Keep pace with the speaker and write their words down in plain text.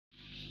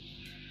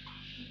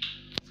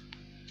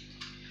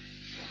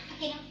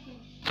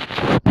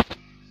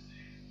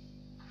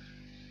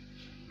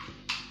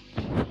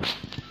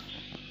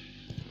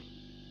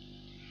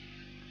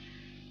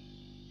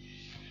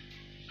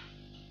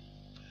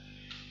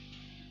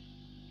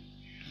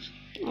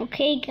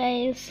Okay,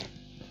 guys.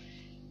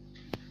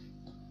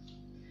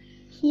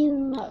 He's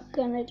not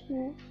gonna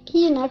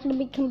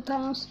become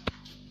Thanos.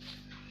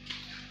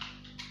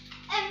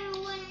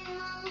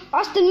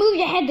 Austin, move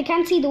your head. They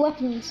can't see the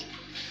weapons.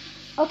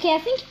 Okay, I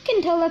think you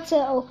can tell that's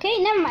a... Okay,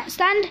 never mind.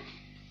 Stand.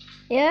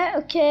 Yeah,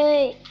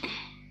 okay.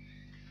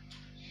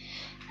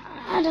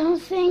 I don't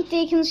think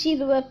they can see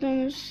the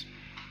weapons.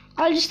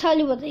 I'll just tell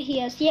you what he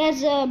has. He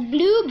has a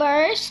blue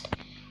burst,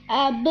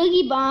 a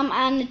boogie bomb,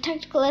 and a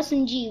tactical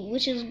SMG,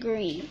 which is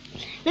green.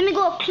 Let me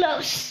go up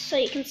close so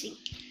you can see.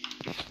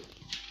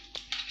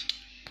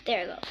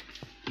 There you go.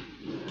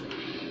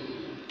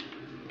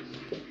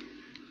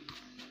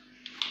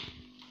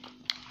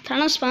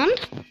 Thanos spawned?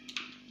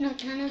 No,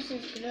 Thanos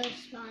is gonna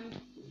spawn.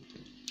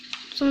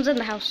 Someone's in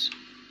the house.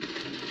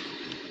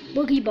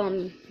 Boogie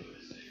bomb.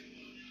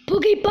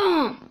 Boogie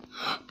bomb.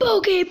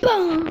 Boogie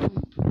bomb.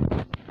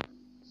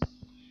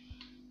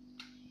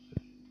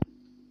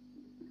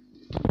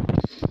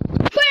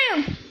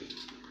 Bam!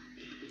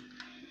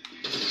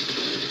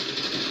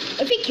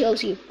 If he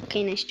kills you.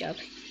 Okay, nice job.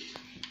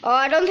 Oh,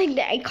 I don't think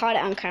that I caught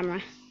it on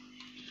camera.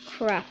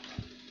 Crap.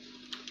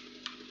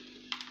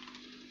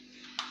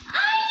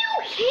 Are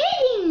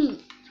you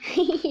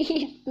kidding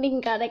me?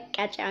 Didn't gotta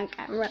catch it on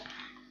camera.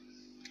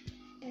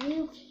 Are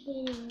you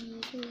kidding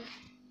me?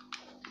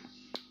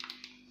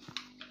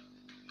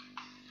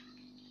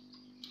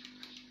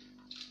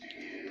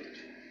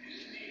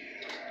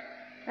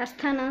 That's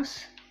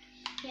Thanos.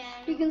 Yeah.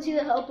 You can see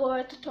the help bar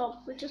at the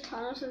top, which is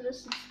Thanos, and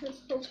this is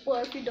his help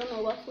bar if you don't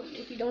know about Fortnite.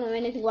 If you don't know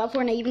anything about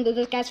Fortnite, even though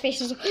this guy's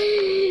face is...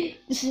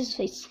 This is his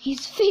face.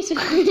 His face is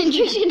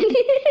concentration.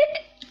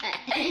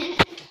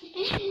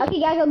 Okay,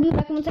 guys, I'll be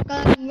back in 1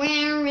 second.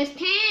 Where is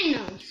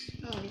Thanos?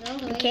 Oh, he's all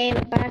the way. Okay,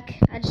 I'm back.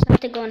 I just have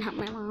to go and help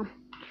my mom.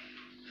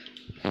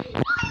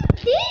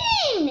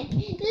 Didn't!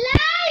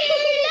 Liar!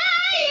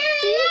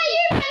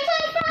 Liar's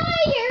on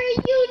fire!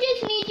 You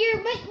just need your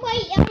butt.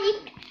 Wait,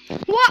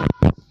 What?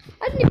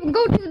 I didn't even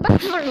go to the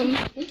bathroom.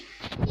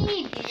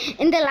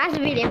 In the last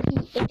video,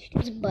 he itched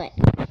his butt.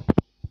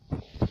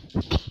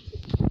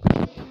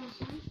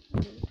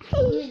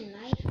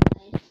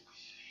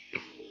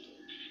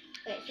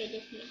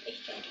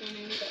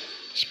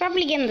 She's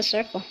probably getting the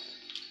circle.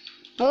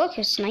 Oh, look,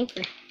 a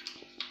sniper.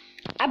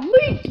 A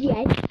multi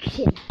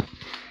action.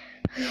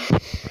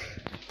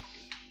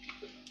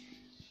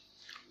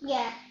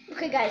 Yeah.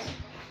 Okay, guys.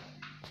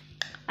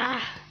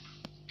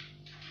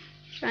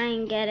 Try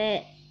and get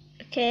it.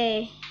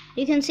 Okay.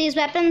 You can see his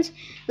weapons.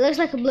 It looks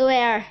like a blue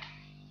AR.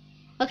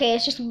 Okay,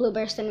 it's just a blue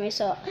burst anyway,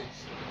 so.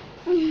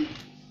 So you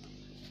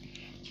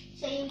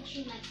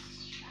choose my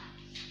shots.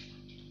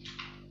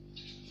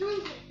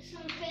 Someone's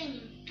killing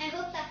him. I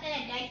hope that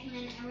I died and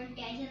then everyone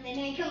dies and then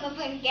I come up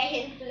and get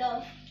his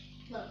glove.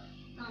 Look,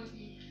 on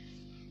him.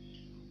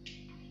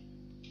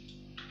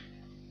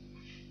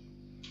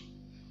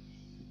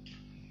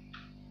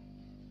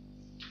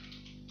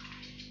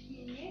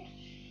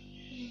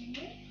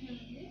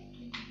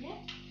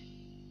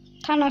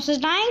 Thanos is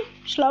dying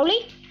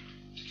slowly.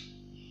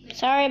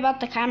 Sorry about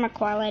the camera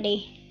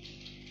quality.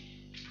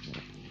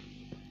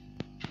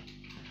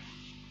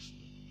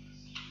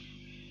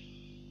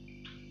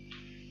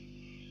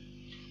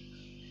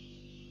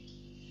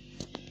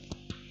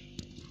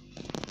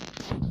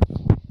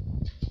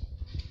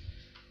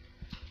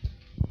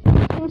 I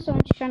think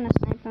someone's trying to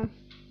snipe him.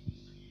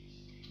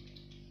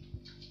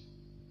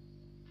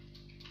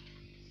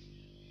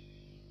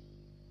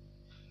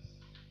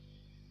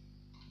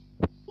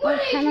 Oh,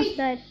 Thanos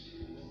died.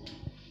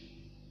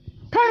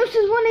 Thanos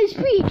is 1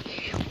 HP.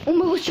 Oh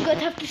my gosh, you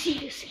guys have to see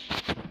this.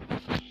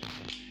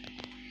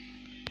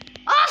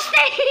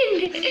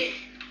 Austin!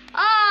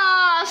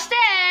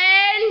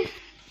 Austin!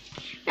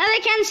 Now they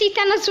can't see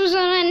Thanos was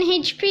on 1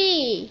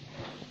 HP.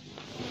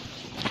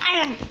 I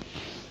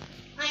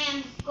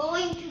am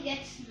going to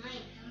get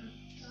sniped. I'm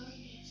going to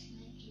get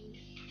sniped, dude.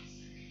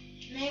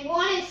 And I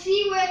want to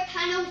see where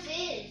Thanos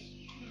is.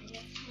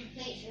 That's my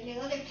place where the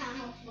other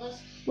Thanos was.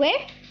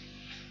 Where?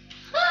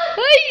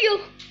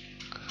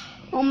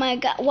 Oh my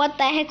god, what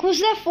the heck was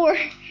that for?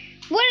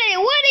 What are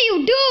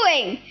you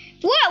doing?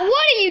 What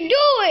are you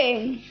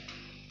doing?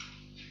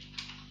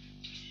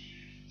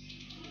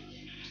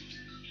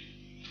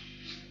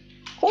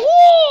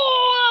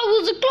 Oh, that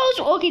was a close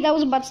one. Okay, that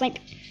was a butt snipe.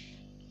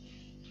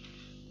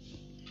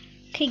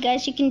 Okay,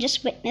 guys, you can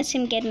just witness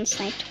him getting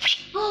sniped.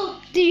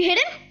 Oh, did you hit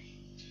him?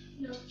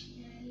 no.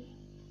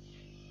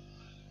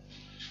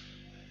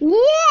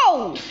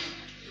 Whoa!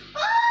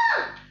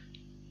 Ah!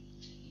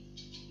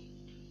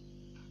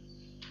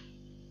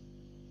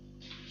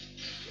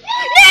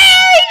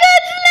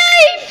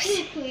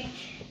 Quick.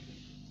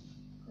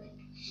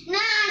 Nah,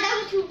 that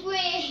was too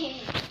quick.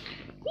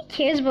 Who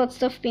cares about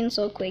stuff being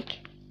so quick?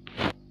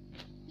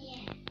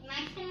 Yeah,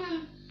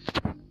 maximum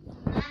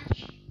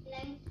match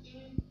length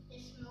in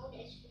this mode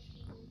is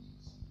 15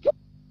 minutes.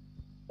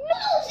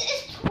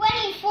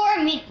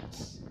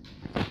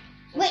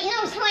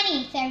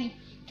 scary.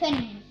 20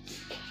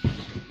 minutes.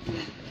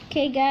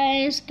 Okay,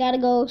 guys, gotta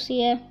go.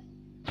 See ya.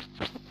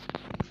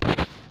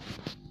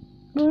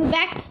 We'll be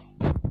back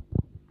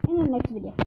in the next video.